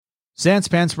Sans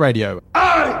Pants Radio.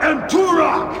 I am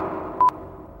Turok!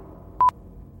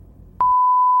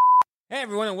 Hey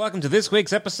everyone, and welcome to this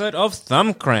week's episode of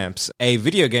Thumb Cramps, a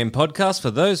video game podcast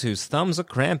for those whose thumbs are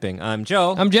cramping. I'm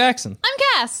Joel. I'm Jackson. I'm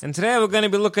Cass. And today we're going to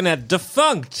be looking at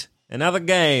Defunct and other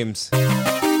games.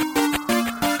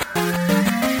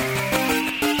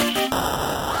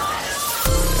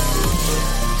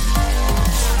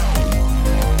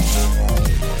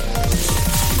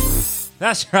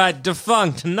 That's right,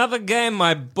 Defunct, another game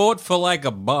I bought for like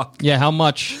 $1. Yeah, how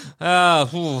much?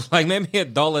 Like maybe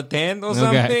 $1.10 or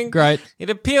something. Great. It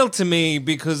appealed to me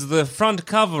because the front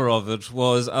cover of it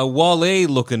was a Wall-E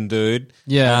looking dude.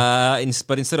 Yeah.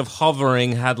 But instead of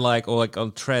hovering, had like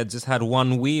on treads, just had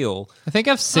one wheel. I think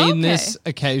I've seen Okay. this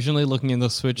occasionally looking in the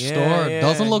Switch store. It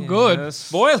doesn't look good.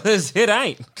 Spoilers, it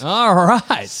ain't. All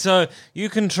right. So you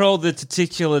control the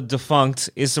titular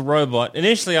Defunct. It's a robot.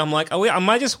 Initially, I'm like, am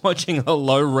I just watching a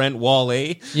low-rent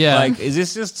Wall-E? Yeah. Like, is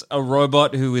this just a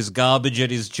robot who is garbage at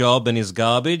his job and is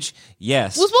garbage?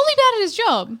 Yes. Was Wally bad at his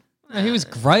job? He was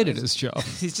great at his job.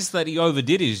 It's just that he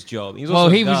overdid his job. He was Well,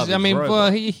 also a he was, garbage I mean, robot.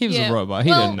 well, he was a robot. He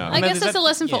well, didn't know. I guess there's that's that- a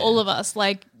lesson for yeah. all of us.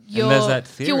 Like, there's that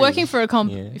if you're theory. working for a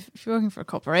Yeah. if you're working for a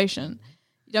corporation,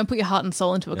 you don't put your heart and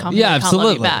soul into a company. Yeah, that can't love you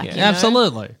absolutely. back, Yeah, you know?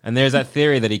 absolutely. And there's that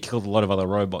theory that he killed a lot of other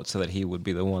robots so that he would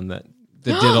be the one that...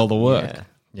 That did all the work. Yeah.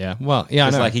 Yeah. Well, yeah, I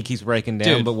It's know. like he keeps breaking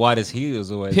down, Dude. but why does he always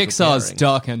Pixar's repairing?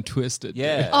 dark and twisted.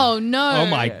 Yeah. Oh no! Oh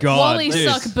my God, Wally dude.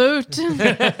 suck boot.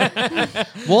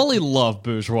 Wally loved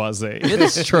bourgeoisie.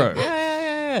 It's true.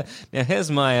 Yeah. Now,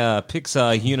 here's my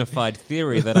Pixar unified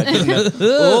theory that I didn't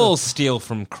all steal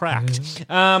from Cracked.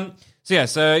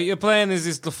 So you're playing as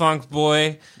this defunct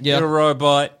boy, Yeah. you're a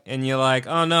robot, and you're like,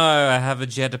 oh no, I have a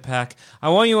jetpack. I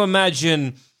want you to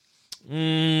imagine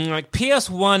like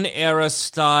PS1 era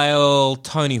style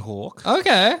Tony Hawk,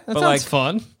 Okay, that sounds like-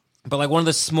 fun. but like one of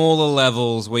the smaller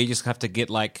levels where you just have to get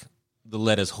like the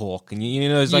letters Hawk, and you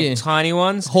know those like Yeah. tiny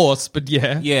ones? Horse, but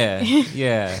yeah. Yeah,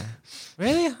 yeah.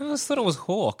 Really? I always thought it was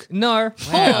Hawk. No.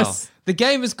 Horse. The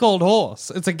game is called Horse.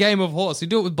 It's a game of horse. You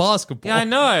do it with basketball. Yeah, I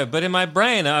know, but in my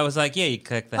brain, I was like, yeah, you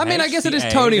click the I mean, I H, guess it the is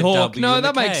A, Tony the Hawk. W, No, and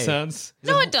the that makes K. sense.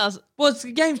 No, it does. Well, it's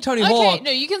the game's Tony Okay, Hawk.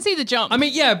 no, you can see the jump. I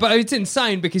mean, yeah, but it's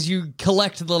insane because you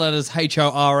collect the letters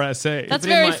H-O-R-S-E. That's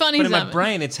But very funny. But in my Simon.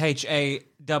 brain, it's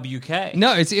H-A-W-K.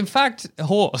 No, it's in fact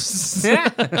horse.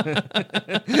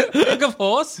 Think of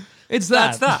horse. It's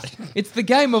That's that. that. It's the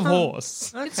game of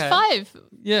horse. It's 5.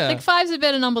 Yeah. Like 5's a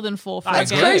better number than 4 for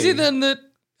That's a game. crazy then that...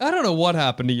 I don't know what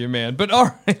happened to you, man, but all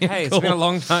right. Hey, it's cool. been a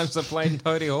long time since I played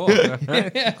Tony Hawk.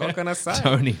 What can I say?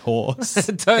 Tony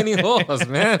Horse. Tony Horse,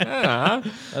 man.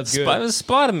 That's It was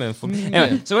Spider-Man for me.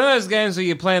 Anyway, so one of those games where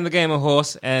you're playing the game of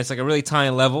horse, and it's like a really tiny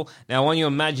level. Now, I want you to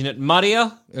imagine it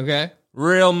muddier, Okay.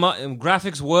 real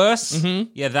graphics worse.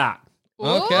 Yeah, that.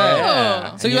 Okay.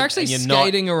 Yeah. So And you're actually and you're not-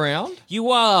 skating around?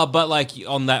 You are, but like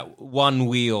on that one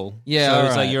wheel. Yeah, So it's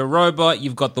alright. like you're a robot.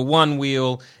 You've got the one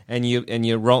wheel, and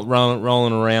you're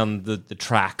rolling around the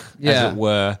track, Yeah. as it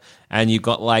were. And you've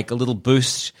got like a little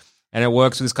boost, and it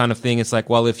works with this kind of thing. It's like,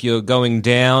 well, if you're going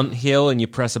downhill and you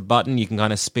press a button, you can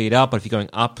kind of speed up. But if you're going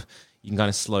up, you can kind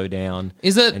of slow down.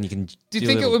 Is it? And you can. Do you a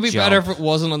think it little would be jump. better if it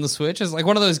wasn't on the Switch? It's like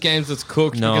one of those games that's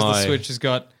cooked No. because the Switch has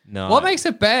got. No. What makes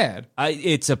it bad?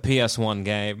 It's a PS1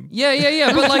 game.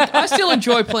 Yeah. But like, I still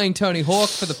enjoy playing Tony Hawk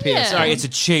for the PS. Yeah. Sorry, it's a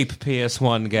cheap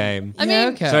PS1 game. I Yeah,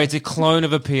 mean, okay. So it's a clone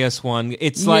of a PS1.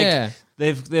 It's like Yeah.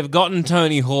 they've gotten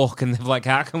Tony Hawk and they're like,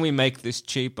 how can we make this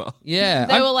cheaper? Yeah.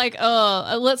 they were like,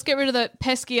 let's get rid of the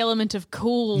pesky element of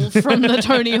cool from the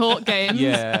Tony Hawk games.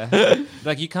 Yeah,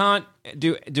 like you can't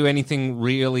do anything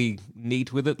really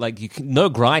neat with it. Like no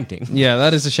grinding. Yeah,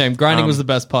 that is a shame. Grinding was the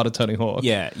best part of Tony Hawk.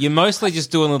 Yeah, you're mostly just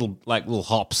doing little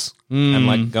hops and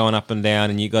like going up and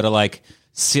down, and you got to like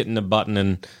sit in a button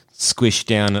and squish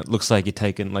down. It looks like you're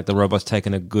taking like the robot's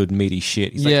taking a good meaty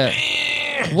shit. He's like,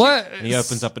 Yeah. What? and he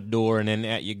opens up a door and then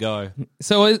out you go.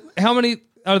 So how many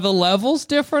are the levels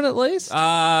different at least?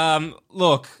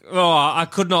 Look, I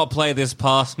could not play this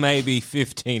past maybe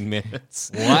 15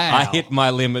 minutes. Wow. I hit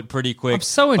my limit pretty quick. I'm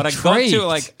so But I got intrigued. to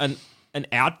like an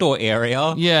outdoor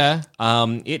area. yeah.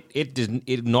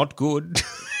 It not good.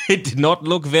 It did not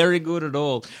look very good at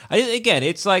all. Again,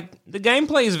 it's like the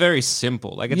gameplay is very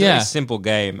simple. Like it's a Yeah. very simple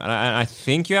game, and I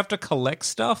think you have to collect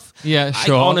stuff. Yeah,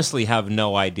 sure. I honestly have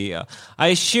no idea. I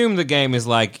assume the game is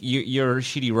like you're a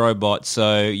shitty robot,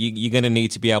 so you're going to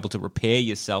need to be able to repair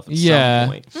yourself at Yeah. some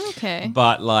point. Okay.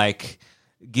 But like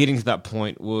getting to that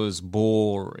point was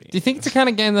boring. Do you think it's the kind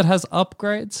of game that has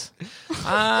upgrades?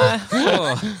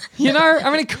 Oh. You know, I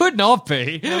mean, it could not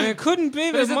be. I mean, it couldn't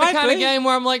be, but Is it it might the kind be. of game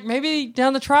where I'm like, maybe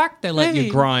down the track they let you Maybe.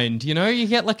 grind? You know, you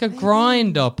get like a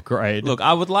grind upgrade. Look,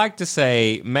 I would like to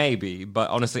say maybe, but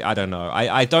honestly, I don't know.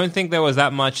 I don't think there was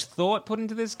that much thought put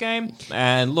into this game.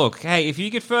 And look, hey, if you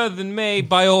get further than me,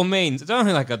 by all means, it's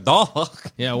only like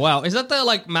 $1. Yeah, wow. Is that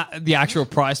the the actual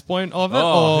price point of it?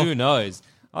 Oh, or? who knows?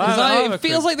 It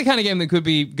feels like the kind of game that could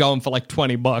be going for like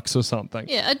 $20 or something.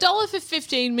 Yeah, $1 for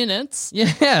 15 minutes.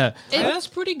 Yeah. that's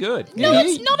pretty good. No,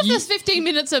 it's not if those 15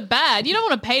 minutes are bad. You don't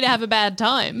want to pay to have a bad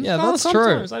time. Yeah, Well, that's true.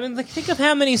 sometimes. I mean, like, think of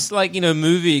how many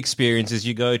movie experiences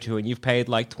you go to and you've paid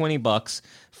like $20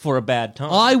 for a bad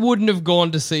time. I wouldn't have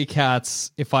gone to see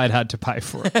Cats if I'd had to pay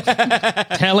for it.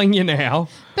 Telling you now.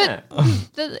 But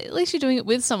at least you're doing it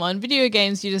with someone. Video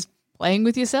games, you're just playing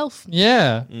with yourself.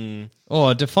 Yeah.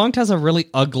 Oh, Defunct has a really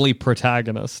ugly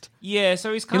protagonist. Yeah,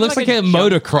 so he's He kind of looks like a junk-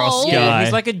 motocross Oh. guy. Yeah,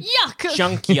 he's like a Yuck.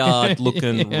 junkyard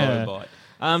looking Yeah. robot.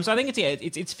 So I think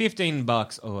it's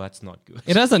 $15. Oh, that's not good.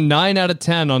 It has a 9 out of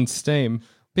 10 on Steam.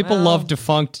 People Well- love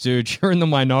Defunct, dude. You're in the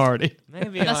minority.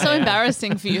 Maybe That's so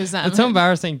embarrassing for you, Sam. It's so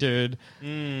embarrassing, dude.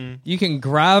 You can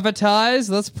gravitize.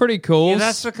 That's pretty cool. Yeah,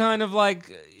 that's the kind of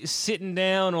like sitting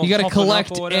down or you got to popping up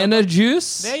collect or whatever.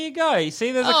 Enerjuice. There you go. You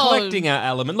see, there's a Oh. collecting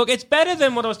element. Look, it's better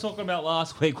than what I was talking about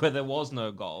last week where there was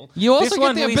no goal. You also This get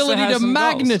one the at least ability has to some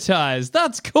goals. magnetize.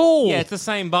 That's cool. Yeah, it's the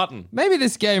same button. Maybe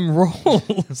this game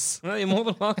rules. Well, you're more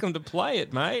than welcome to play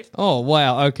it, mate. Oh,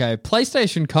 wow. Okay.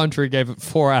 PlayStation Country gave it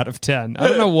 4 out of 10. I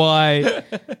don't know why.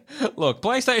 Look,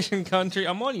 PlayStation Country,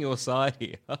 I'm on your side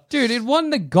here. Dude, it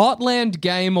won the Gotland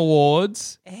Game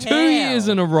Awards 2 Hell. years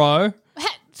in a row.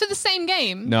 For the same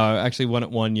game. No, actually won it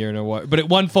 1 year in a row. But it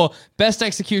won for Best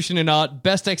Execution in Art,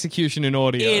 Best Execution in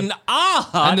Audio. In art.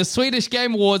 And the Swedish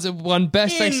Game Awards have won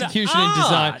Best In Execution in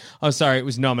Design. art. Oh, sorry, it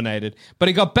was nominated. But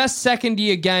it got Best Second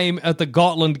Year Game at the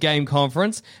Gotland Game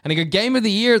Conference. And it got Game of the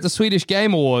Year at the Swedish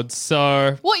Game Awards.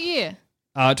 So, What year?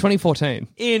 2014.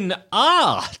 In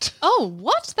art. Oh,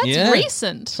 what? That's Yeah.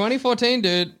 recent. 2014,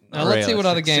 dude. Now, let's Really? see what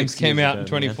other Like games 6 came years out in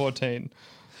ago, man. 2014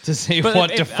 to see But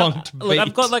what if- Defunct look, beat.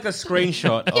 I've got like a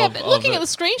screenshot. Yeah, of, but looking of at the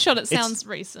screenshot, it sounds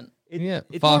recent. yeah,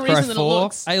 it's Far more Cry recent than it 4,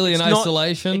 looks. Alien It's not-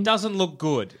 Isolation. It doesn't look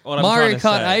good. What I'm Mario trying to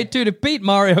Kart say. 8, dude, it beat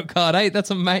Mario Kart 8. That's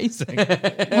amazing.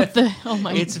 Oh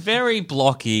my It's very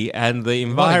blocky, and the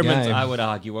environments, game. I would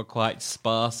argue, are quite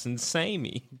sparse and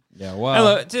samey. yeah, wow.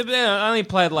 Hello, I only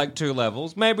played like 2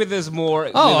 levels. Maybe there's more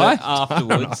with I it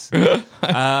afterwards.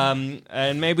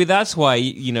 And maybe that's why,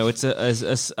 you know, it's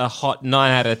a hot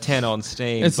 9 out of 10 on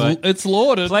Steam. but It's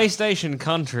lauded. PlayStation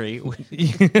Country,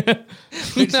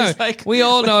 You know, is like- we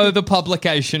all know the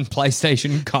publication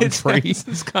PlayStation Country.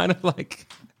 it's kind of like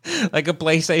a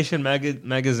PlayStation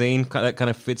magazine that kind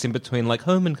of fits in between like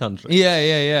home and country.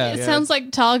 yeah. It sounds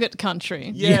like Target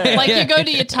country. Yeah. Like you go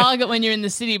to your Target when you're in the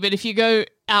city, but if you go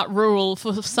out rural,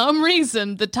 for some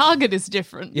reason, the Target is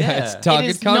different. Yeah, Yeah. it's It Target It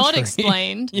is Country. not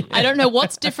explained. I don't know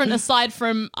what's different aside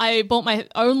from I bought my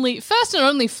first and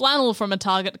only flannel from a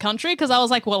Target country because I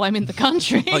was like, well, I'm in the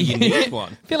country. Oh, you need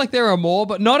one. I feel like there are more,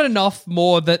 but not enough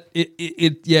more that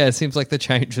it seems like the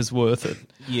change is worth it.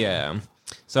 Yeah.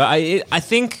 So I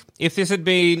think if this had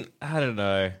been, I don't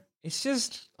know, it's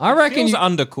just I reckon feels you-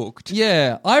 undercooked.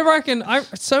 Yeah, I reckon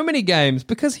so many games,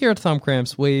 because here at Thumb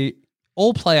Cramps we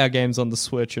all play our games on the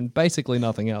Switch and basically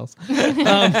nothing else.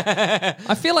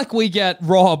 I feel like we get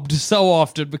robbed so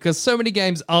often because so many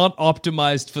games aren't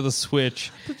optimized for the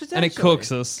Switch and it cooks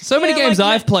us. So many Yeah, games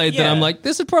like, I've played that yeah. I'm like,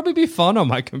 this would probably be fun on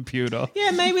my computer.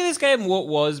 Yeah, maybe this game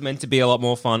was meant to be a lot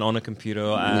more fun on a computer.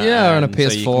 Yeah, or on a and so you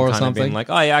PS4 can or kind of something. been like,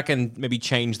 oh yeah, I can maybe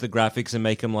change the graphics and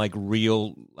make them like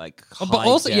real, like. But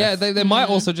also, yeah, they might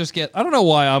also just get. I don't know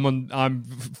why I'm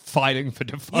fighting for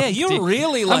Defunct. Yeah, you're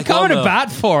really I'm like coming on to the-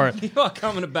 bat for it. You are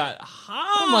coming about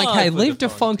hard. I'm like, hey, for leave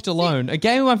Defunct alone. A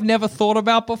game I've never thought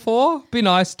about before. Be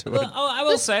nice to it. Well, I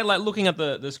will say, like looking at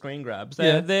the screen grabs,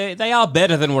 Yeah. they are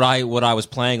better than what I was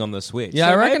playing on the Switch. Yeah,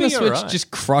 So I reckon maybe the you're Switch right.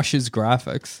 just crushes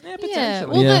graphics. Yeah, Yeah,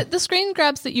 potentially. well, Yeah. the screen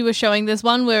grabs that you were showing, there's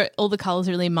one where all the colors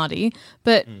are really muddy,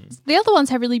 but the other ones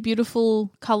have really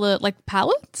beautiful color, like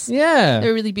palettes. Yeah.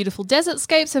 They're really beautiful. Desert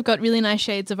scapes have got really nice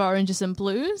shades of oranges and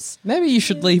blues. Maybe you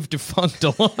should leave Defunct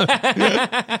alone.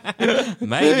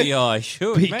 Maybe I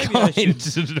should. Be Maybe I kind should.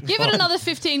 to Give it another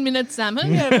 15 minutes,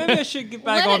 Salmon. Yeah, maybe I should get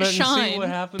back Let on it it and see shine. what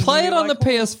happens. Play and it be on the like,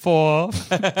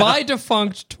 PS4. Buy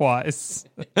Defunct twice.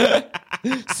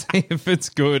 See if it's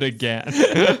good again.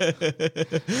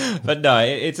 But no,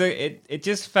 it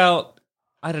just felt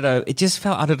I don't know. It just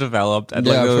felt underdeveloped, and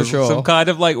Yeah, like there for was sure. some kind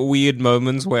of like weird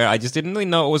moments where I just didn't really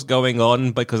know what was going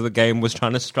on because the game was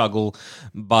trying to struggle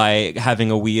by having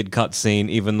a weird cutscene,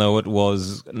 even though it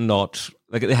was not.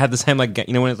 Like it had the same like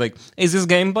when it's like, is this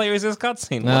gameplay or is this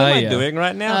cutscene? What am I doing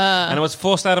right now? And I was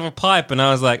forced out of a pipe, and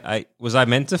I was like, was I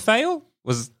meant to fail?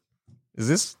 Is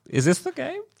this the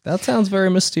game? That sounds very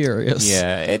mysterious.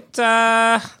 Yeah.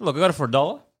 Look, I got it for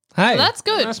 $1. Hey, That's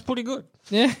good. That's pretty good.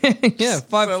 yeah, yeah.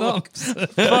 5 So, look,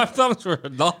 thumbs 5 thumbs for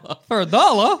 $1. for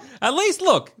 $1. At least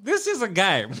look, this is a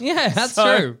game. Yeah, that's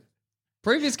So- true.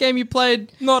 Previous game you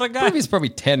played, Not a game. previous probably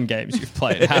 10 games you've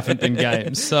played haven't been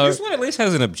games. So This one at least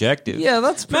has an objective. yeah,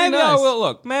 that's pretty Maybe nice. I will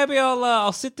look. Maybe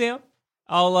I'll sit down.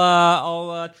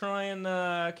 I'll try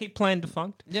and keep playing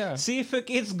Defunct. Yeah. See if it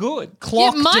gets good.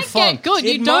 Clock It might defunct. get good.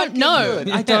 It You might don't get know. good.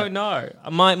 I don't know.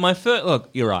 My first look.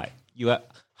 You're right. You are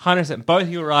 100%. Both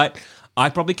you're right. I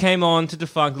probably came on to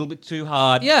Defunct a little bit too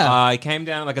hard. Yeah. I came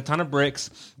down like a ton of bricks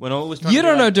when all was trying You to be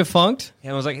don't know like, defunct.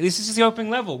 and I was like, this is just the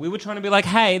opening level. We were trying to be like,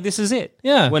 hey, this is it.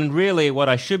 Yeah. When really what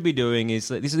I should be doing is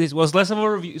that this was less of a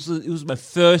review. It was my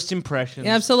first impressions.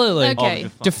 Yeah, absolutely. Okay.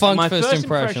 Of Defunct my first first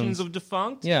impressions. of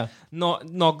Defunct. Yeah. Not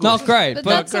good. Not great, but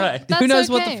that's great. that's who knows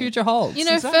what okay. the future holds? You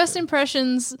know, first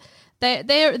impressions, they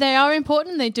are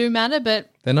important. They do matter.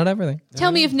 But They're not everything.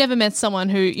 tell me you've never met someone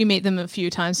who you meet them a few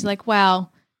times. You're like, wow,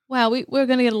 we're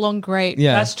going to get along great.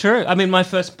 Yeah. That's true. I mean, my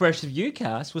first impression of you,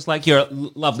 Cass, was like you're a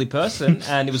lovely person,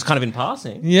 and it was kind of in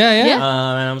passing. Yeah. Yeah. And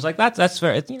I was like, that's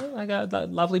very, like a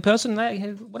lovely person,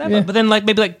 whatever. Yeah. But then, like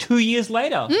maybe like 2 years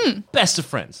later, best of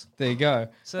friends. There you go.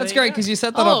 That's there you great go. because you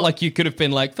set that Oh. up like you could have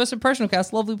been like, first impression of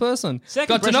Cass, lovely person. Second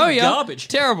Got to impression know of you. garbage.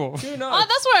 Terrible. Who knows? Oh,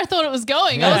 that's where I thought it was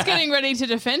going. I was getting ready to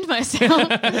defend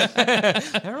myself.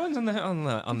 Everyone's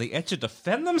on the edge to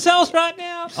defend themselves right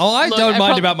now. Oh, I Look, don't I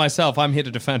mind prob- about myself. I'm here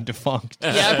to defend defunct.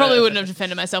 Yeah, I probably wouldn't have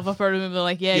defended myself. I probably would be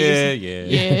like, yeah.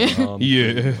 Yeah.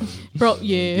 Yeah. Bro,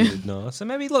 yeah. No, so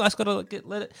maybe look, I just gotta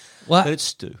let What? it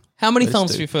stew. How many Let's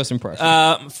thumbs do. for your first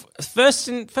impression? First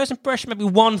impression, maybe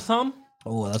 1 thumb.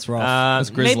 Oh, that's rough.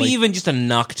 That's grisly. Maybe even just a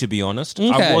knuck, to be honest.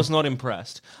 Okay. I was not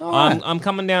impressed. right. I'm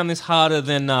coming down this harder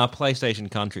than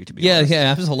PlayStation Country, to be Yeah, honest.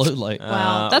 yeah, absolutely.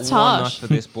 Wow, that's one harsh. nut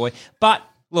for this boy. But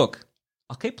look,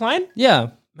 I'll keep playing.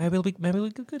 Yeah, Maybe it'll be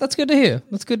good. that's good to hear.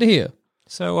 That's good to hear.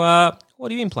 So, what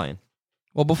have you been playing?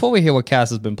 Well, before we hear what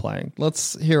Cass has been playing,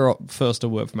 let's hear first a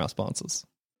word from our sponsors.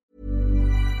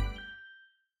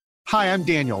 Hi, I'm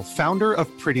Daniel, founder of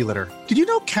Pretty Litter. Did you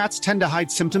know cats tend to hide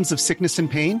symptoms of sickness and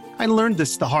pain? I learned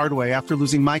this the hard way after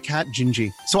losing my cat,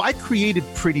 Gingy. So I created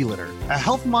Pretty Litter, a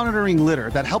health monitoring litter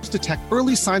that helps detect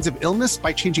early signs of illness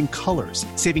by changing colors,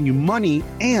 saving you money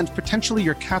and potentially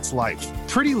your cat's life.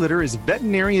 Pretty Litter is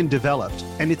veterinarian developed,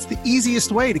 and it's the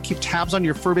easiest way to keep tabs on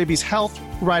your fur baby's health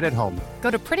right at home.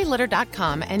 Go to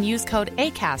prettylitter.com and use code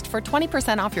ACAST for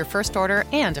 20% off your first order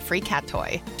and a free cat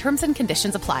toy. Terms and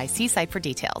conditions apply. See site for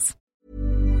details.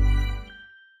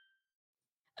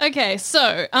 Okay,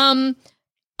 so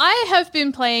I have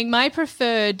been playing. My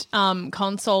preferred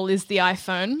console is the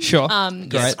iPhone. Sure.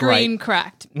 Screen Great.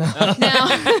 cracked. Now,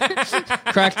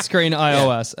 Cracked screen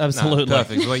iOS, absolutely.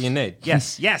 Perfect. What you need.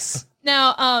 Yes.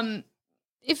 now,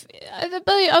 if I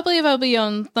believe I'll be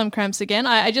on Thumb Cramps again.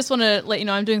 I just want to let you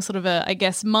know I'm doing sort of I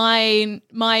guess my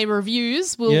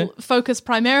reviews will focus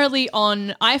primarily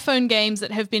on iPhone games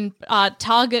that have been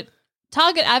target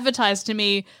advertised to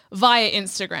me via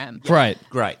Instagram. Right.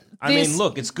 Great. I This- mean,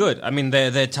 look, it's good. I mean,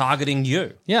 they're targeting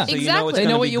you. Yeah. So Exactly. you know it's They know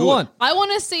gonna what be you good. want. I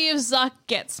want to see if Zuck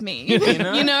gets me.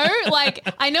 You know? Like,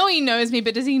 I know he knows me,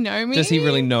 but does he know me? Does he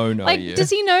really know Like, you? does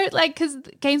he know? Like, because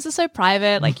games are so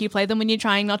private. Like, you play them when you're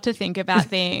trying not to think about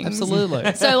things.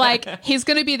 Absolutely. So, like, he's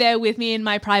going to be there with me in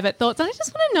my private thoughts, and I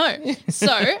just want to know.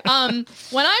 So,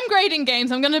 when I'm grading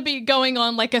games, I'm going to be going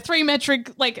on like a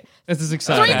 3-metric, like This is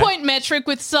exciting. 3-point metric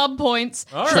with sub points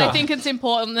because I right. think it's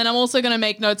important. Then I'm also going to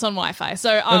make notes on Wi-Fi.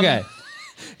 So, Okay.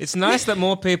 It's nice that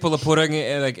more people are putting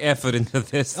like effort into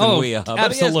this than Oh, we are. But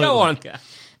absolutely. yes, go on.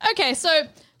 Okay, so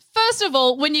first of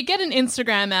all, when you get an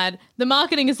Instagram ad, the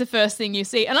marketing is the first thing you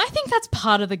see, and I think that's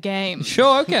part of the game.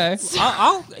 Sure, okay.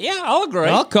 I'll agree.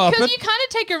 I'll cop Because it. you kind of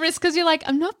take a risk because you're like,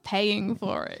 I'm not paying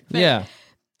for it. But, Yeah.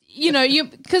 you know,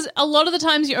 because a lot of the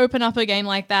times you open up a game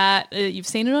like that, you've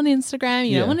seen it on Instagram,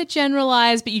 you Yeah. don't want to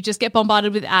generalize, but you just get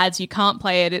bombarded with ads. You can't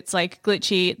play it. It's like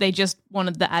glitchy. They just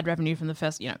wanted the ad revenue from the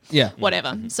first, Yeah.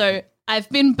 whatever. So I've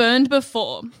been burned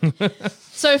before.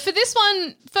 So for this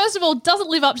one, first of all, doesn't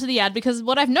live up to the ad because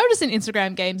what I've noticed in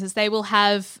Instagram games is they will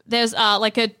have, there's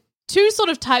like a two sort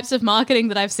of types of marketing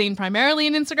that I've seen primarily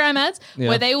in Instagram ads Yeah.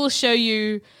 where they will show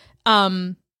you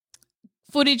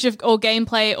footage of or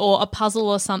gameplay or a puzzle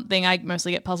or something. I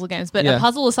mostly get puzzle games, but Yeah. a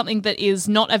puzzle is something that is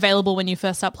not available when you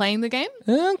first start playing the game.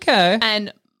 Okay.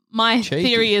 And my Cheeky.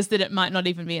 theory is that it might not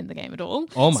even be in the game at all.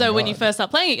 Oh my so when God. you first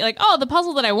start playing it, you're like, oh, the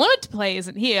puzzle that I wanted to play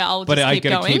isn't here. I'll But just I keep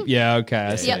gotta going. keep. Yeah. Okay.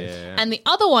 I see. Yep. And the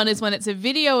other one is when it's a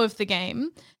video of the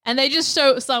game and they just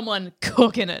show someone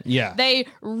cooking it. Yeah. They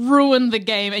ruin the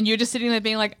game and you're just sitting there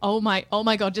being like, oh my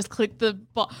God, just click the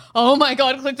oh my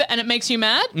God, click the, and it makes you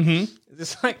mad. Mm-hmm.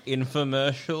 It's like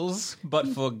infomercials, but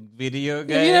for video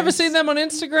games. Have you never seen them on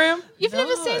Instagram? You've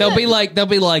never seen They'll that?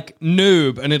 be like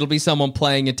noob, and it'll be someone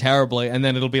playing it terribly, and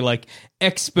then it'll be like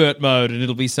expert mode, and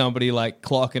it'll be somebody like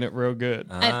clocking it real good.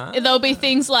 And there'll be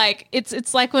things like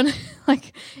it's like when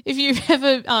like if you've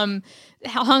ever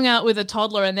hung out with a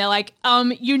toddler and they're like, I'm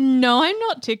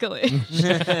not ticklish.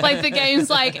 Like the game's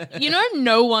like,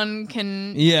 no one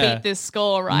can Yeah. beat this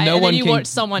score, right? No and one then you can- watch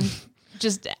someone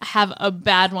just have a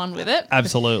bad one with it.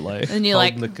 Absolutely. And you're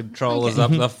like, Holding the controllers up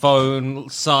the phone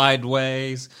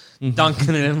sideways,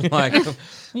 dunking it in like.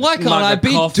 Why can't mug I of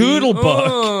beat coffee. Doodlebug?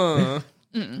 Oh.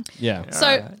 Yeah.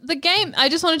 so the game, I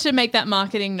just wanted to make that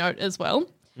marketing note as well.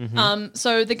 Mm-hmm.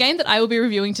 So the game that I will be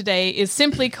reviewing today is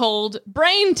simply called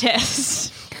Brain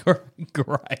Test.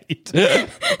 Great.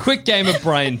 Quick game of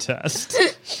brain test.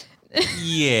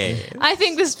 Yeah. I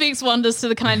think this speaks wonders to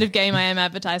the kind of game I am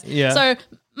advertising. Yeah. So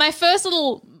my first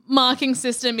little marking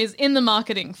system is in the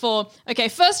marketing for, okay,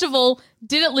 first of all,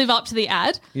 did it live up to the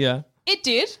ad? Yeah. It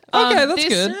did. Okay, that's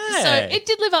good. So it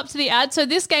did live up to the ad. So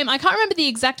this game, I can't remember the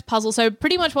exact puzzle. So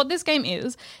pretty much what this game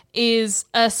is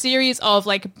a series of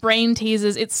like brain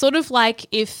teasers. It's sort of like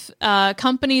if a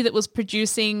company that was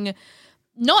producing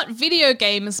not video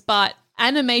games, but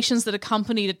animations that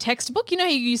accompanied a textbook. You know how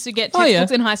you used to get Oh, yeah.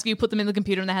 textbooks in high school, you put them in the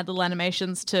computer and they had little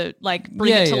animations to like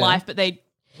bring Yeah, it to yeah. life, but they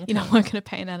weren't going to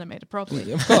pay an animator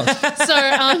properly. Of course. So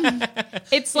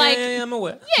it's like Yeah, I'm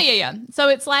aware. yeah. So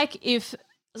it's like if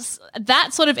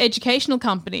that sort of educational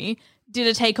company did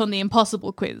a take on the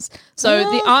Impossible Quiz.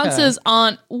 So the answers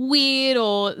aren't weird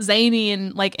or zany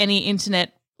in like any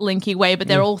internet linky way, but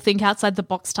they're all think outside the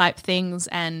box type things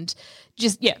and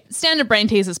just standard brain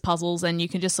teasers puzzles, and you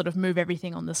can just sort of move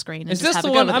everything on the screen. And Is just this have the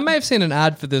a go one? with I it. may have seen an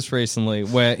ad for this recently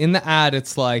where in the ad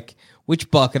it's like, which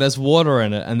bucket has water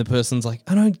in it? And the person's like,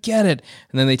 I don't get it.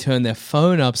 And then they turn their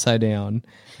phone upside down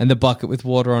and the bucket with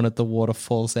water on it, the water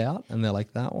falls out. And they're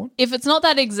like, that one? If it's not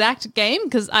that exact game,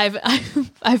 because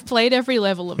I've played every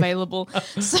level available,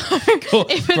 so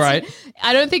if it's, Great.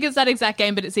 I don't think it's that exact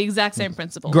game, but it's the exact same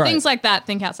principle. Great. Things like that,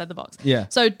 think outside the box. Yeah.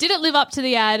 So did it live up to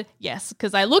the ad? Yes,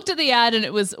 because I looked at the ad and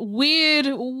it was weird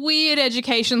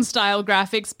education style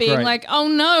graphics, being Great. like, oh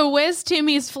no, where's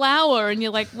Timmy's flower? And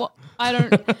you're like, what? I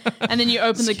don't. And then you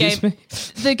open the game.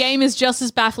 Excuse me? The game is just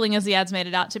as baffling as the ads made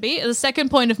it out to be. The second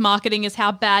point of marketing is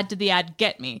how bad did the ad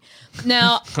get me?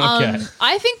 Now, Okay.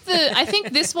 I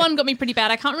think this one got me pretty bad.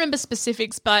 I can't remember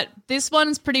specifics, but this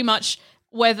one's pretty much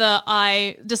whether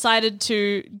I decided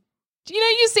to.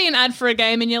 You see an ad for a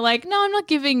game and you're like, no, I'm not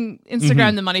giving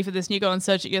Instagram the money for this, and you go and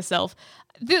search it yourself.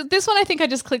 This one, I think I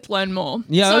just clicked learn more.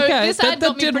 Yeah, so okay. This ad that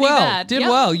got me did pretty well. bad. Did Yep.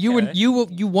 well.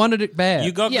 You wanted it bad.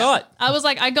 You got Yeah. got. I was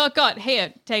like, I got.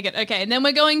 Here, take it. Okay. And then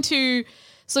we're going to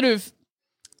sort of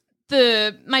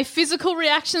my physical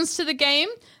reactions to the game.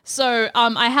 So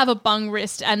I have a bung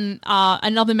wrist, and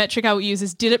another metric I will use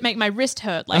is, did it make my wrist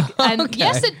hurt? And Okay.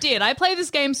 yes, it did. I play this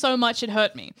game so much it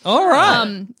hurt me. All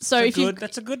right. So if you,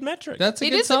 That's a good metric. That's a it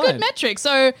good is sign. a good metric.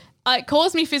 So it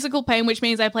caused me physical pain, which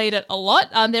means I played it a lot.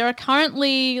 There are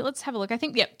currently, let's have a look. I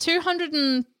think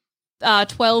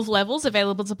 212 levels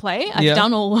available to play. I've Yeah.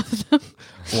 done all of them.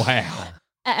 Wow.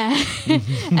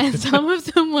 And some of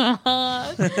them were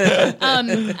hard.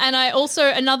 And I also,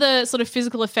 another sort of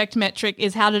physical effect metric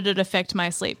is how did it affect my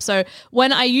sleep? So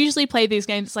when I usually play these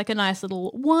games, it's like a nice little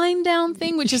wind down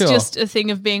thing, which is Sure. just a thing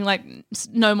of being like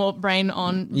no more brain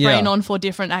on for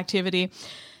different activity.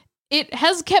 It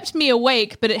has kept me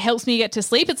awake, but it helps me get to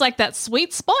sleep. It's like that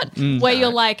sweet spot where you're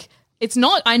like,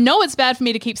 I know it's bad for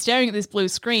me to keep staring at this blue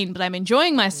screen, but I'm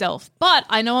enjoying myself. But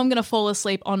I know I'm going to fall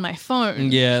asleep on my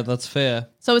phone. Yeah, that's fair.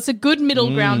 So it's a good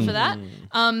middle ground for that.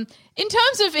 In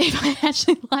terms of if I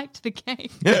actually liked the game,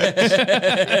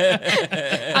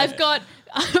 I've got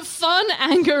fun,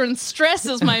 anger, and stress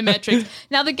as my metrics.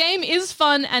 Now, the game is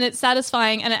fun and it's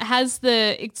satisfying, and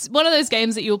it's one of those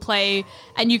games that you'll play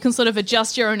and you can sort of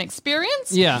adjust your own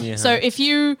experience. Yeah. So if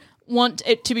you want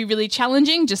it to be really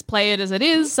challenging, just play it as it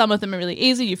is. Some of them are really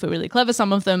easy, you feel really clever.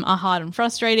 Some of them are hard and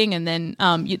frustrating, and then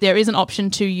there is an option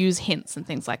to use hints and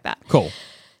things like that. Cool.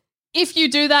 If you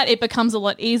do that, it becomes a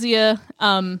lot easier.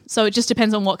 So it just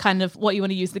depends on what you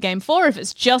want to use the game for. If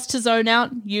it's just to zone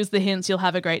out, use the hints. You'll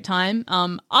have a great time.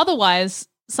 Otherwise,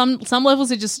 some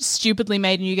levels are just stupidly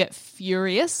made and you get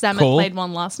furious. Sam had played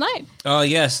one last night. Oh,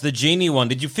 yes, the genie one.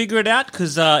 Did you figure it out?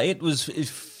 Because it was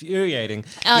infuriating.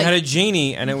 You had a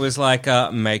genie and it was like,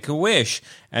 make a wish.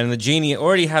 And the genie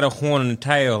already had a horn and a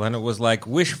tail and it was like,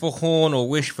 wish for horn or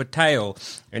wish for tail.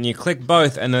 And you click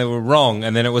both and they were wrong.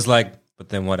 And then it was like, but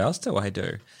then what else do I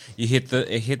do? You hit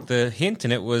the hint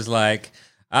and it was like,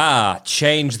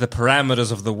 change the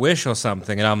parameters of the wish or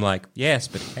something. And I'm like, yes,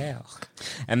 but how?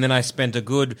 And then I spent a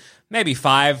good maybe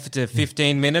 5 to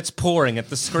 15 minutes pouring at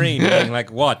the screen, being like,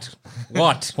 what?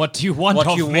 What do you want What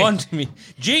of do you me? want me?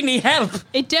 Genie, help!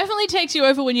 It definitely takes you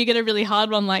over when you get a really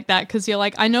hard one like that because you're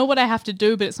like, I know what I have to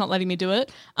do, but it's not letting me do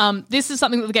it. This is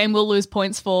something that the game will lose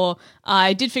points for.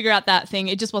 I did figure out that thing.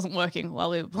 It just wasn't working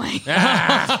while we were playing.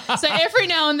 So every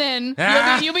now and then,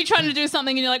 you'll be trying to do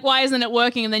something and you're like, why isn't it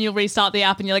working? And then you'll restart the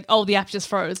app and you're like, oh, the app just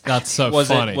froze. That's so Was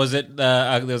funny. it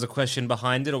there was a question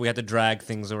behind it or we had to drag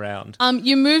things around?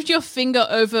 You moved your finger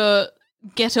over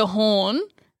get a horn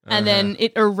and then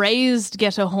it erased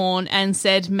get a horn and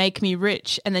said make me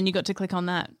rich and then you got to click on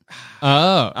that.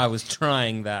 Oh. I was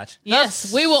trying that.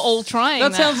 Yes, we were all trying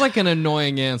that. That sounds like an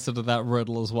annoying answer to that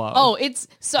riddle as well. Oh, it's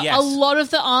so Yes. a lot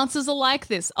of the answers are like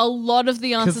this. A lot of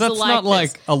the answers because that's are not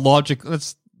like like a logic.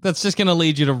 That's just going to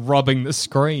lead you to robbing the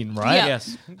screen, right? Yeah.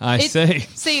 Yes. I see.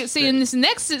 See, in this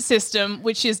next system,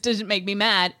 which is does it make me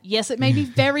mad? Yes, it made me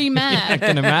very mad. I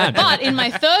can imagine. But in my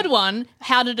third one,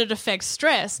 how did it affect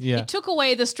stress? Yeah. It took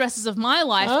away the stresses of my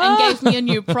life and gave me a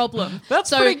new problem. That's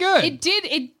so pretty good. It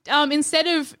did. Instead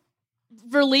of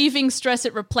relieving stress,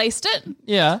 it replaced it,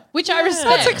 Yeah. which I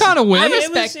respect. That's a kind of win. I It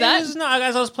respect that. It was not,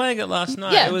 as I was playing it last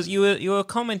night, Yeah. it was you were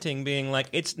commenting, being like,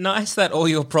 "It's nice that all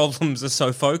your problems are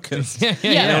so focused." Yeah.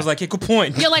 And I was like, "Yeah, good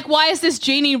point." You're like, why is this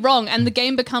genie wrong? And the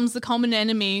game becomes the common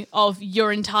enemy of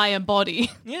your entire body.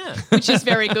 Yeah. Which is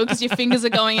very good because your fingers are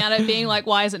going at it being like,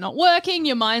 why is it not working?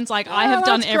 Your mind's like, I have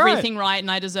done that's great. everything right and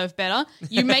I deserve better.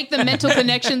 You make the mental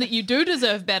connection that you do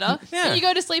deserve better and you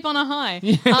go to sleep on a high.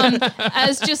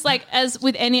 As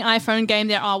with any iPhone game,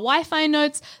 there are Wi-Fi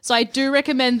notes. So I do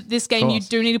recommend this game. You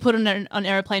do need to put it on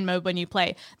airplane mode when you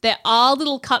play. There are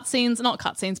little not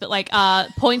cutscenes, but like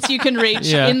points you can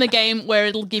reach in the game where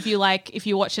it'll give you like, if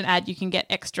you watch an ad, you can get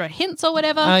extra hints or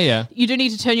whatever. Oh, yeah. You do need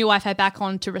to turn your Wi-Fi back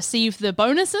on to receive the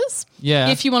bonuses. Yeah.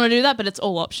 If you want to do that, but it's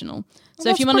all optional. So if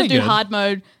that's you want to pretty do good. hard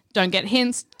mode, don't get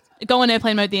hints. Go on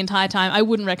airplane mode the entire time. I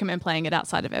wouldn't recommend playing it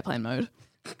outside of airplane mode.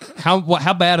 How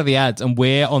bad are the ads and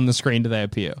where on the screen do they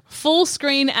appear? Full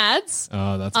screen ads.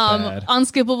 Oh, that's bad.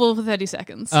 Unskippable for 30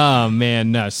 seconds. Oh,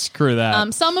 man. No, screw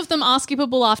that. Some of them are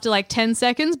skippable after like 10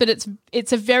 seconds, but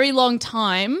it's a very long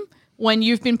time when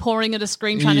you've been pouring at a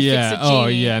screen trying to fix a genie. Oh,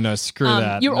 yeah. No, screw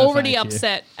that. You're No, already thank you.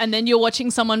 upset, and then you're watching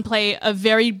someone play a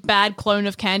very bad clone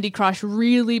of Candy Crush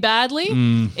really badly.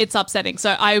 It's upsetting.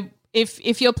 So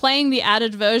if you're playing the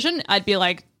added version, I'd be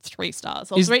like 3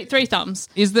 stars or three thumbs.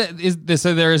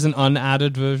 So there is an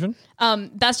unadded version?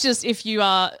 That's just if you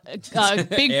are a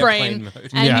big Airplane brain mode.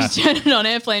 and Yeah. you turn it on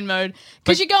airplane mode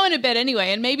because you're going to bed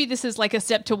anyway, and maybe this is like a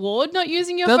step toward not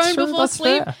using your That's phone true, before that's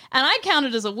sleep, fair. and I count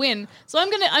it as a win. So I'm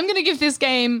gonna give this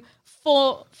game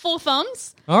four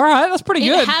thumbs. All right, that's pretty It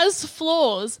good. has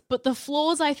flaws, but the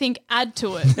flaws I think add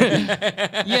to it.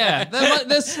 Yeah,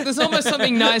 there's almost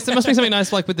something nice. There must be something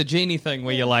nice like with the genie thing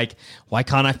where you're like, why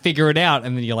can't I figure it out?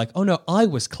 And then you're like, oh no, I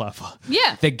was clever.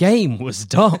 Yeah. The game was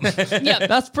dumb. Yep.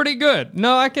 That's pretty good.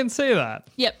 No, I can see that.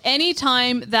 Yep.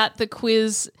 Anytime that the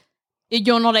quiz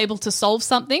you're not able to solve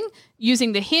something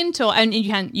using the hint, and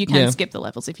you can skip the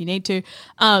levels if you need to.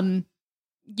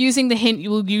 Using the hint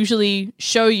will usually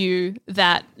show you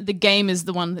that the game is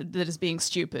the one that is being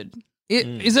stupid.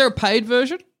 Is there a paid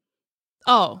version?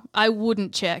 Oh, I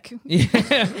wouldn't check. Yeah,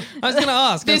 I was going to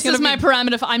ask. This is my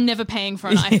parameter for I'm never paying for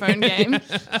an iPhone game.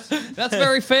 That's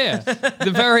very fair. The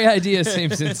very idea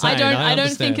seems insane. I don't think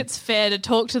understand. it's fair to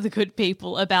talk to the good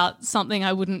people about something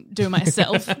I wouldn't do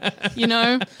myself. You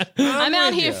know, I'm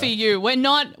out here for you. We're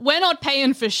not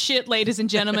paying for shit, ladies and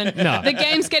gentlemen. No. The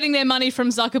game's getting their money from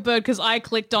Zuckerberg because I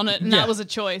clicked on it and that was a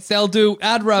choice. They'll do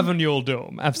ad revenue. Will do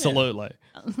them absolutely.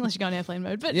 Unless you go on airplane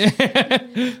mode, but They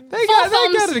get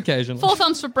it occasionally. 4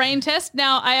 thumbs for brain test.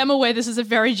 Now, I am aware this is a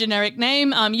very generic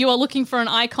name. You are looking for an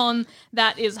icon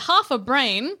that is half a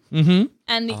brain, and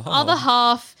the other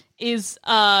half is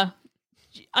a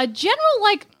general,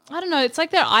 like, I don't know, it's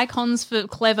like they're icons for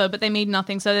clever, but they mean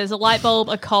nothing. So there's a light bulb,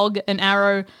 a cog, an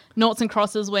arrow, noughts and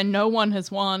crosses where no one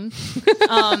has won,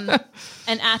 an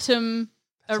atom,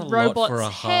 a That's a lot robot's for a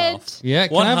head. half. Yeah,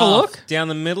 can What I have half? a look? Down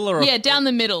the middle, or Yeah, down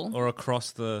the middle. or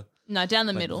across the No, down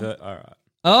the middle. All right.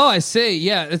 Oh, I see.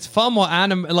 Yeah, it's far more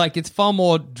like it's far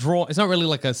more drawn. It's not really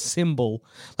like a symbol,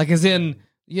 like as in,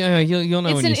 yeah, you'll know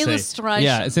It's when an you see. illustration.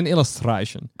 Yeah, it's an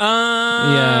illustration.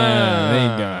 Ah. Yeah, there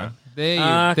you go.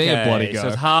 There you bloody go. So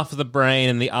it's half of the brain,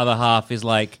 and the other half is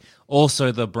like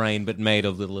also the brain, but made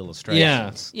of little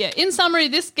illustrations. Yeah, in summary,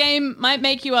 this game might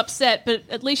make you upset, but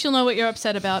at least you'll know what you're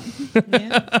upset about.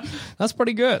 That's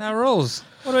pretty good. That rules.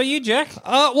 What about you, Jack?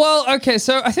 Well, okay,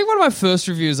 so I think one of my first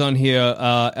reviews on here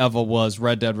ever was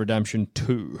Red Dead Redemption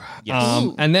 2. Yes.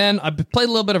 And then I played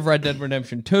a little bit of Red Dead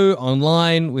Redemption 2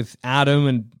 online with Adam,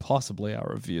 and possibly I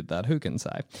reviewed that. Who can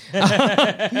say?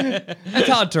 It's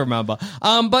hard to remember.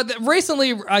 But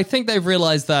recently, I think they've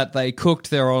realized that they cooked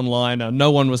their online and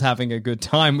no one was having a good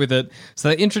time with it. So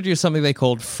they introduced something they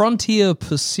called Frontier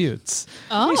Pursuits.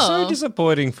 It's so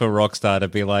disappointing for Rockstar to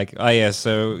be like, oh yeah,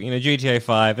 so GTA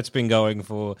 5, it's been going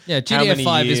for Yeah, how GTA many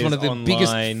 5 is years one of the online?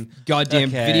 biggest goddamn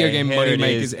video game here money it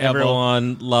makers is. ever.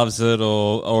 Everyone loves it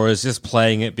or is just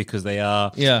playing it because they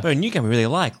are. Yeah. But a new game we really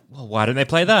like. Well, why don't they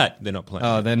play that? They're not playing.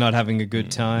 Oh, it. they're not having a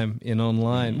good time in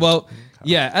online. Well,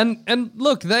 yeah, and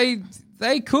look, they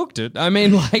cooked it. I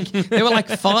mean, like there were like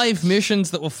 5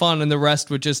 missions that were fun, and the rest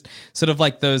were just sort of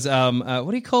like those what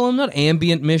do you call them? Not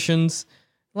ambient missions.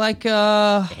 Like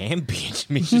ambient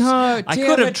missions. No, I damn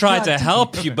could have it, tried to God.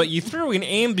 help you, but you threw in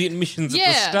ambient missions at the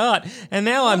Yeah. start, and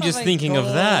now I'm just my thinking of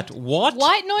God. that. What?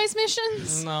 White noise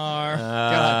missions?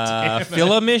 no.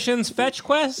 Filler missions, fetch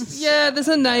quests. Yeah, there's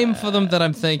a name for them that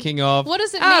I'm thinking of. What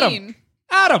does it Adam. mean?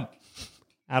 Adam.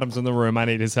 Adam's in the room. I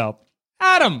need his help.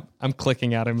 Adam. I'm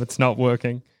clicking at him. It's not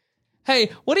working.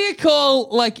 Hey, what do you call,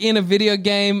 like, in a video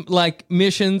game, like,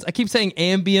 missions? I keep saying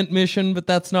ambient mission, but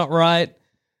that's not right.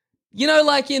 You know,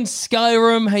 like in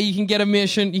Skyrim, how you can get a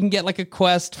mission, you can get, like, a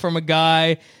quest from a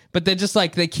guy, but they're just,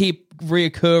 like, they keep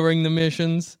reoccurring the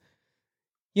missions.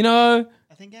 You know?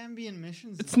 I think ambient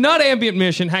missions. It's not ambient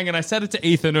mission. Hang on, I said it to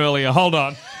Ethan earlier. Hold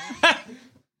on.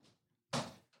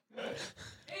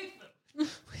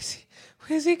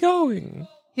 Where's he going?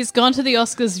 He's gone to the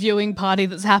Oscars viewing party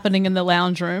that's happening in the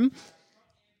lounge room,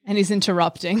 and he's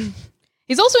interrupting.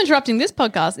 He's also interrupting this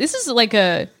podcast. This is a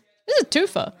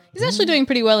twofer. He's actually doing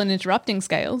pretty well in interrupting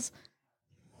scales.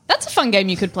 That's a fun game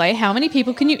you could play. How many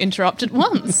people can you interrupt at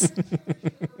once?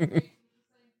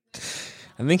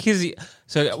 I think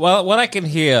what I can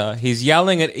hear, he's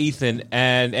yelling at Ethan,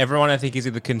 and everyone I think is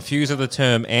either confused with the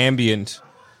term ambient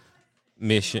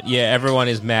mission. Yeah, everyone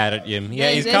is mad at him. Yeah,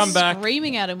 he's they're come back.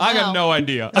 screaming at him. I got Wow. no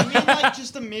idea. I mean, like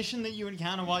just a mission that you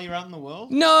encounter while you're out in the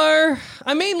world. No,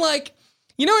 I mean, like,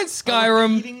 you know in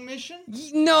Skyrim... Eating mission.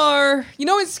 No. You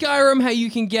know in Skyrim how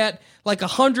you can get like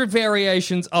 100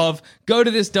 variations of go to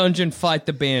this dungeon, fight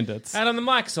the bandits? Adam, the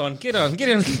mic's on. Get on. Get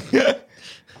in.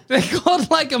 They're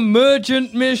called like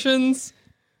emergent missions.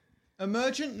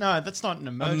 Emergent? No, that's not an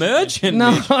emergent. Emergent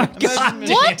No, mission. God Emergent damn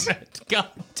mission. it. God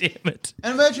damn it.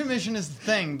 An emergent mission is the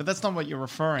thing, but that's not what you're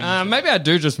referring to. Maybe I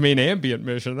do just mean ambient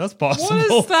mission. That's possible. What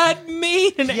does that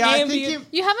mean? An Yeah, I ambient. think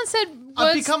You haven't said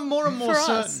I've words become more and more for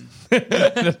us.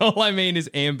 certain. All I mean is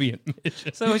ambient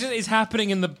mission. So it's happening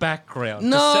in the background. to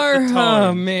No, set the oh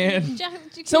tone. man. Jack,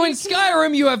 So in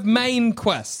Skyrim, you have main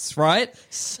quests, right?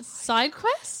 side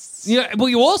quests? Yeah. Well,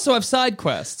 you also have side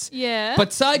quests. Yeah.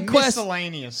 But side quests.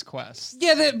 Miscellaneous quests.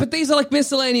 Yeah, but these are like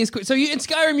miscellaneous. So in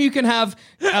Skyrim, you can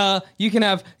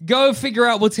have go figure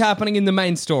out what's happening in the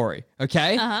main story.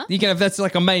 Okay, you can have that's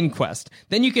like a main quest.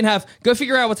 Then you can have go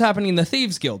figure out what's happening in the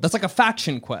Thieves Guild. That's like a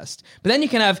faction quest. But then you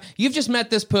can have you've just met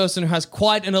this person who has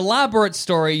quite an elaborate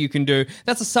story you can do.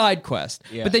 That's a side quest.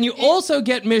 Yeah. But then you also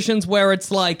get missions where it's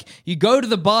like you go to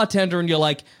the bartender and you're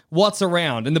like, "What's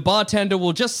around?" And the bartender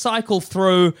will just cycle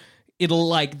through. It'll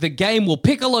like the game will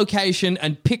pick a location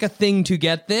and pick a thing to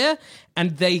get there,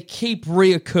 and they keep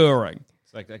reoccurring.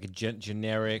 It's like a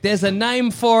generic. There's a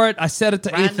name for it. I said it to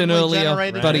Ethan Randomly earlier,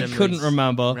 generated but he Randomly- couldn't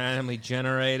remember. Randomly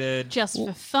generated. Just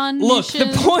for fun. Look,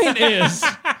 missions. the point is,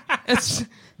 it's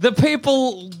the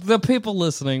people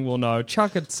listening will know.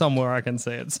 Chuck it somewhere I can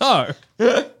see it. So,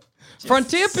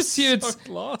 Frontier Pursuits.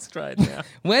 So lost right now.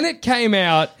 When it came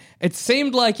out, it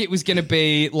seemed like it was going to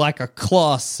be like a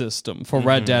class system for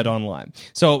Red Dead Online.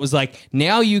 So it was like,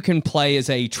 now you can play as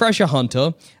a treasure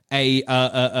hunter,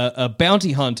 a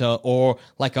bounty hunter, or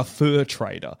like a fur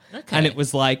trader. Okay. And it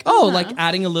was like, like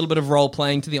adding a little bit of role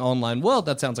playing to the online world.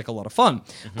 That sounds like a lot of fun.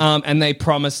 And they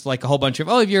promised like a whole bunch of,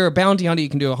 if you're a bounty hunter, you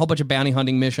can do a whole bunch of bounty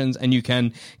hunting missions, and you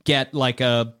can get like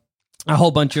a a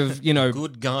whole bunch of,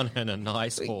 Good gun and a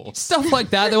nice horse. stuff like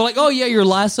that. They were like, oh yeah, your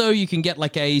lasso, you can get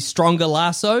like a stronger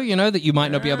lasso, that you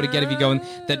might not be able to get if you go in,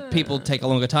 that people take a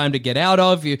longer time to get out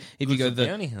of. If you go the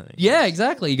bounty hunting. Yeah,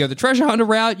 exactly. You go the treasure hunter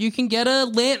route, you can get a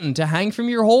lantern to hang from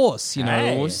your horse,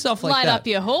 Hey. or stuff like Light that. up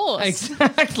your horse.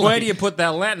 Exactly. Where do you put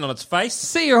that lantern, on its face?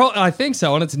 see your horse? I think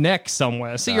so, on its neck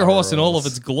somewhere. See your horse in all of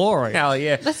its glory. Hell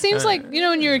yeah. That seems like,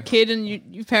 when you're a kid and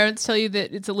your parents tell you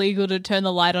that it's illegal to turn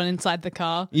the light on inside the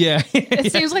car. Yeah.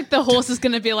 It seems like the horse is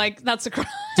going to be like, that's a crime.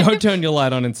 Don't turn your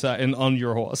light on inside on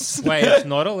your horse. Wait, it's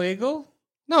not illegal?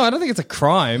 No, I don't think it's a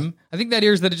crime. I think the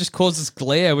idea is that it just causes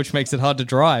glare, which makes it hard to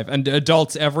drive. And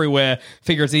adults everywhere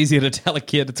figure it's easier to tell a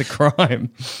kid it's a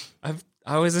crime. I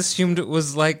always assumed it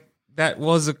was like that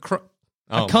was a crime.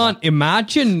 I can't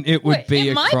imagine it would be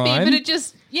it a might crime. be, but it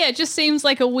just seems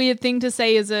like a weird thing to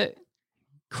say as a,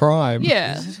 crime.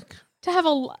 yeah. To have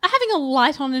having a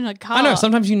light on in a car. I know,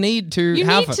 sometimes you need to you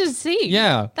have need it. to see.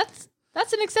 Yeah.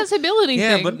 That's an accessibility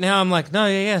Yeah, thing. but now I'm like, no,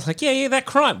 yeah. It's like, yeah, that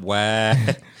crime. Wow.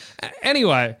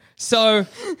 Anyway, so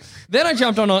then I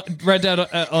jumped on Red Dead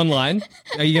Online.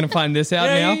 Are you going to find this out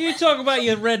now? you talk about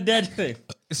your Red Dead thing.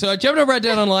 So I jumped on Red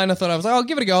Dead Online. I thought I was like, I'll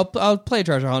give it a go. I'll play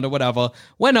Treasure Hunter, whatever.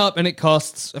 Went up and it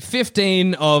costs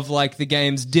 15 of like the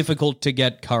game's difficult to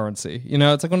get currency.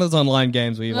 It's like one of those online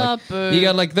games where you boo. you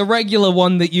got like the regular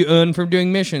one that you earn from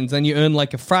doing missions, and you earn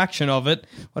like a fraction of it.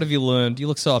 What have you learned? You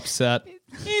look so upset.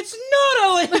 It's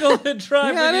not illegal to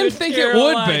drive. Yeah, I with didn't think it your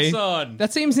would lights be. on.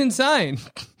 That seems insane.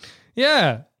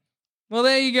 Yeah. Well,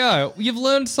 there you go. You've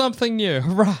learned something new.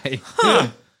 Right.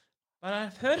 But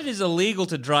I've heard it is illegal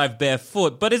to drive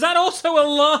barefoot. But is that also a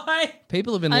lie?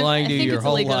 People have been I lying to you think your it's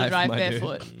whole illegal life, to drive my dude.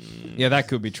 barefoot. Yeah, that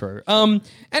could be true.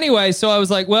 Anyway, so I was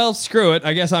like, well, screw it.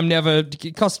 I guess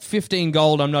it cost 15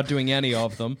 gold. I'm not doing any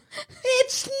of them.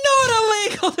 It's not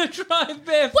illegal to drive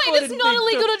barefoot. Wait, it's not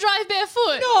illegal to drive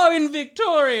barefoot. No, in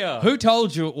Victoria. Who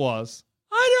told you it was?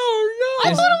 I I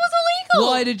don't know. thought it was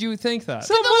illegal. Why did you think that? Did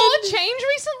the law change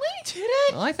recently? Did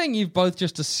it? I think you've both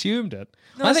just assumed it.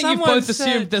 No, I think you've someone both said-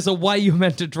 assumed there's a way you're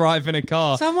meant to drive in a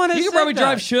car. Someone has You can said probably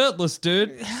drive that. shirtless,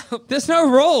 dude. There's no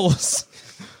rules.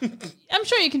 I'm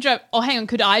sure you can drive. Oh, hang on.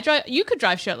 Could I drive? You could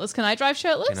drive shirtless. Can I drive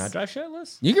shirtless? Can I drive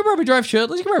shirtless? You can probably drive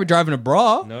shirtless. You can probably drive in a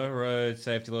bra. No road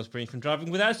safety laws prevent you from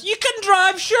driving without us. You can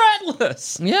drive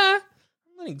shirtless. Yeah.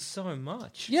 I'm learning so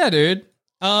much. Yeah, dude.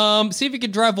 See if you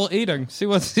can drive while eating. See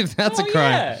if that's a crime.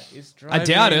 Yeah. Is I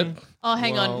doubt it. driving- Oh,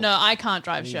 hang Well, on. No, I can't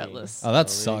drive shirtless. Oh, that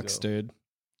sucks, dude.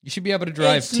 You should be able to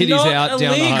drive It's titties not out down the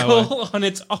highway. illegal on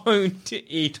its own to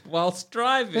eat whilst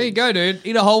driving. There you go, dude.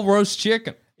 Eat a whole roast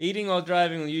chicken. Eating while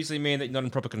driving will usually mean that you're not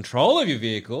in proper control of your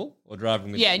vehicle or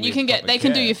driving with Yeah, and you with can get. proper They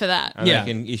can do care. you for that. And Yeah.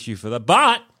 they can issue for that.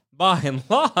 But by and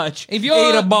large, If you're-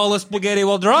 eat a bowl of spaghetti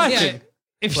while driving. Yeah.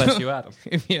 If Bless you're- you, Adam.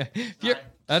 If you're,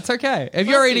 that's okay. If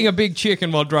you're eating a big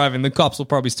chicken while driving, the cops will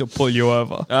probably still pull you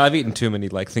over. I've eaten too many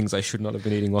things I should not have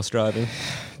been eating whilst driving.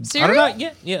 I Cereal? don't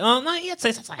know. Yeah. No, yeah. It's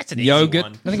an easy Yogurt.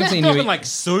 one. I think I've seen you Talking eat. like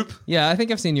soup, Yeah, I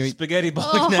think I've seen you eat. spaghetti Oh,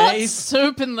 hot bolognese.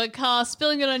 soup in the car,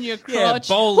 spilling it on your Yeah, crotch.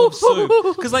 bowl of soup.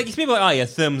 Because people are like, oh yeah,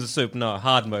 thermos of soup. No,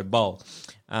 hard mode bowl.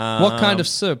 What kind of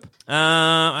soup?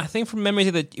 I think from memory,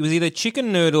 it was either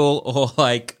chicken noodle or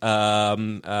like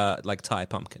Thai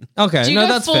pumpkin. Okay, Do you no,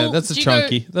 go that's full- fair. That's a do you go-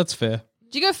 chunky. That's fair.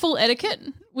 Do you go full etiquette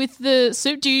with the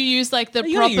soup? Do you use like the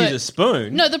You proper? don't use a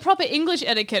spoon. No, the proper English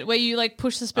etiquette where you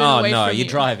push the spoon Oh away no, from you're you.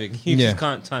 driving. You Yeah. just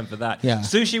can't time for that. Yeah.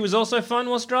 Sushi was also fun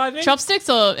whilst driving. Chopsticks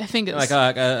or fingers? Like the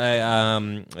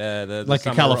Like a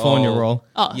summer California roll.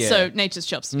 oh, yeah. so nature's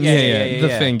chopsticks. Yeah, the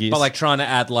fingies. But trying to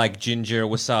add ginger,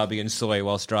 wasabi, and soy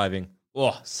whilst driving.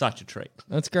 Oh, such a treat.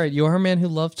 That's great. You're a man who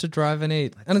loves to drive and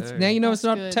eat. And now you know it's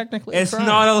not good. technically a It's crime.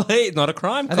 not a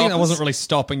crime. I think that coppers. wasn't really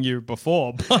stopping you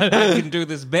before, but I can do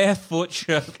this barefoot,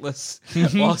 shirtless,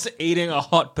 whilst eating a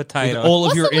hot potato. all of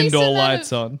What's your the least indoor amount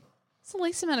lights of- on. It's the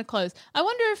least amount of clothes. I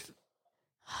wonder if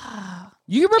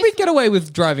You could probably get away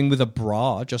with driving with a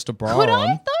bra, just a bra could on.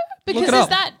 I though? Because it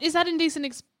up. is that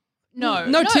indecent? No,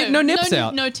 No nips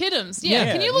out. No tittums. Yeah.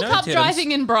 Yeah, Can you look no up tittums.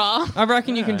 driving in bra? I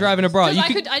reckon you can drive in a bra.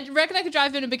 Because You I reckon I could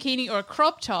drive in a bikini or a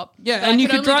crop top. yeah, but I and you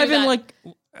could only drive do in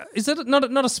that- is it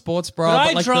not a sports bra? Could but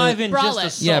I like drive the, in bralette.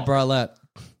 just a Yeah, sock? bralette.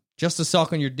 Just a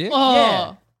sock on your dick? Oh,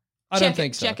 Yeah. I don't check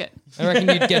think it, so. check it. I reckon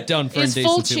you'd get done for Is indecency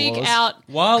full cheek laws. out?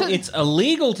 While 'Cause- it's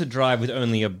illegal to drive with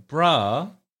only a bra,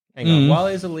 hang on. While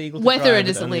it's illegal to Whether drive it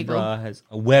is with only illegal. a bra has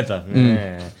a weather.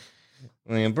 Yeah.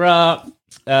 Only a bra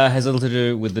has little to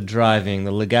do with the driving.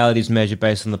 The legality is measured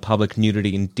based on the public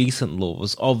nudity and decent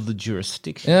laws of the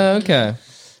jurisdiction. Yeah, okay.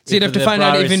 So you'd have to the find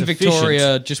out bra if is in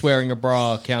Victoria just wearing a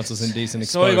bra counts as indecent exposure.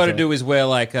 So all you got to do is wear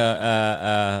like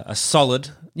a solid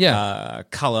Yeah.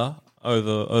 color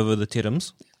over the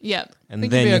titums. Yeah. And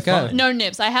think then you'd be you're okay. fine. No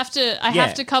nips. I have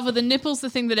to cover the nipples, the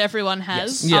thing that everyone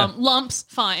has. Yes. Yeah. Lumps,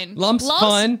 fine. Lumps,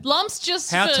 fine. Lumps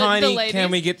just How for the tiny ladies.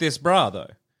 can we get this bra, though?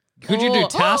 Could you do Oh.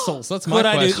 tassels? That's my Could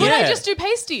I do- question. Could I Yeah. just do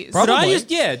pasties? Could I Probably.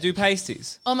 just, do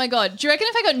pasties? Oh my god. Do you reckon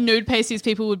if I got nude pasties,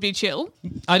 people would be chill?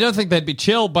 I don't think they'd be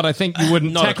chill, but I think you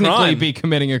wouldn't Not a technically crime. be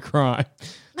committing a crime.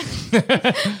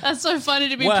 That's so funny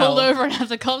to be Well- pulled over and have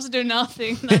the cops do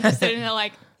nothing. And I'm just sitting there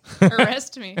like,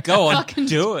 arrest me. Go on, Fucking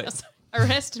do it.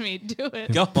 Arrest me. Do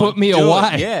it. Go Put on, me do it.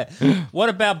 away. Yeah. What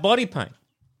about body paint?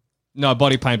 No,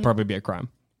 body paint probably be a crime.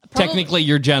 Technically,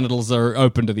 your genitals are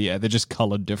open to the air. They're just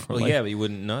colored Well, differently. yeah, but you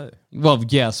wouldn't know. Well,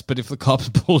 yes, but if the cops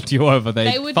pulled you over, They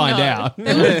they'd would find know. out.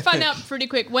 They would find out pretty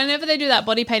quick. Whenever they do that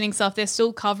body painting stuff, they're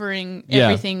still covering Yeah.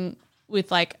 everything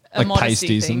with like a Like modesty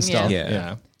pasties thing. and stuff.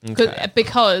 Yeah. Yeah.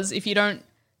 Because if you don't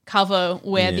cover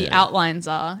where the outlines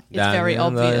are, it's very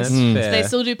obvious. That's So fair. they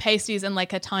still do pasties and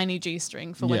like a tiny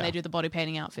G-string for when Yeah. they do the body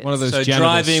painting outfits. One of those So genital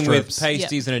driving with strips.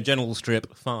 pasties and a genital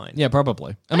strip, fine. Yeah,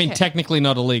 probably. I mean, Okay. technically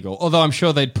not illegal, although I'm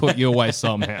sure they'd put you away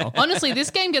somehow. Honestly, this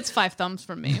game gets 5 thumbs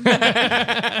from me.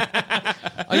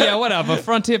 Oh, yeah, whatever.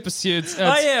 Frontier Pursuits.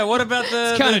 Oh yeah, what about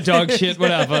the? Kind of dog shit,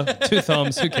 whatever. 2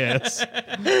 thumbs, who cares?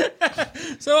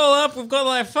 So all up, we've got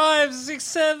like 5, 6,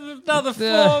 7, another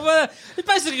 4. It's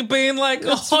basically been like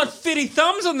a hot 50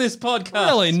 thumbs on this podcast.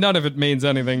 Really, none of it means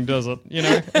anything, does it? You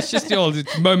know, it's just the old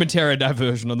momentary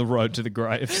diversion on the road to the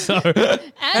grave. So,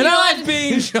 And I've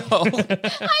been Joel.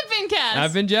 I've been Cass.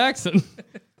 I've been Jackson.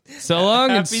 So long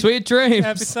and Happy- sweet dreams.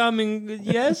 Happy thumbing.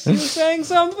 Yes, you were saying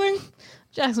something.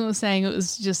 Jackson was saying it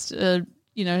was just,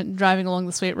 driving along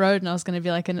the sweet road, and I was going to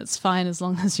be like, and it's fine as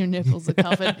long as your nipples are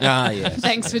covered. Yes.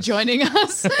 Thanks for joining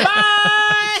us.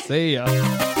 See ya.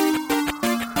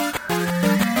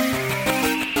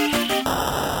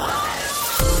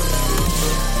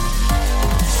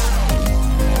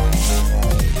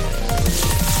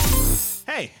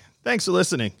 Hey, thanks for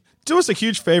listening. Do us a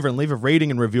huge favor and leave a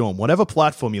rating and review on whatever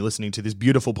platform you're listening to this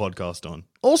beautiful podcast on.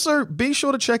 Also, be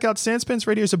sure to check out Sanspence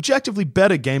Radio's objectively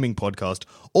better gaming podcast,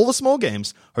 All the Small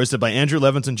Games, hosted by Andrew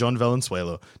Levins and John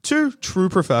Valenzuela, 2 true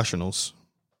professionals.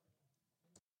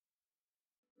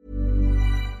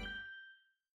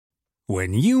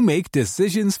 When you make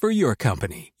decisions for your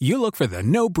company, you look for the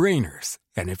no-brainers.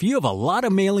 And if you have a lot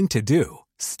of mailing to do,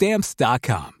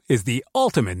 Stamps.com is the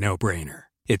ultimate no-brainer.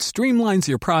 It streamlines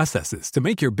your processes to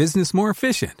make your business more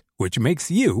efficient, which makes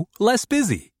you less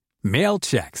busy. Mail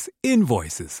checks,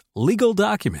 invoices, legal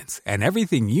documents, and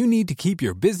everything you need to keep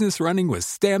your business running with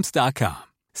Stamps.com.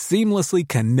 Seamlessly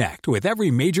connect with every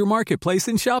major marketplace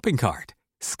and shopping cart.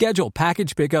 Schedule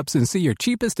package pickups and see your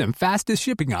cheapest and fastest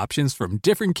shipping options from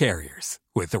different carriers,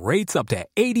 with rates up to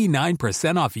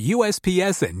 89% off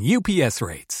USPS and UPS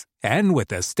rates. And with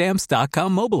the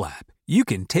Stamps.com mobile app, you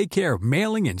can take care of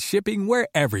mailing and shipping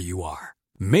wherever you are.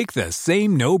 Make the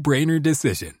same no-brainer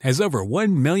decision as over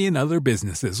 1 million other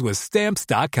businesses with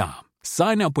Stamps.com.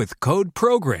 Sign up with code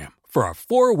PROGRAM for a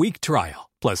 4-week trial,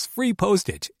 plus free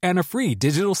postage and a free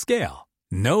digital scale.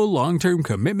 No long-term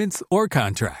commitments or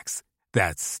contracts.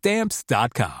 That's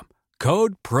Stamps.com.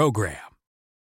 Code PROGRAM.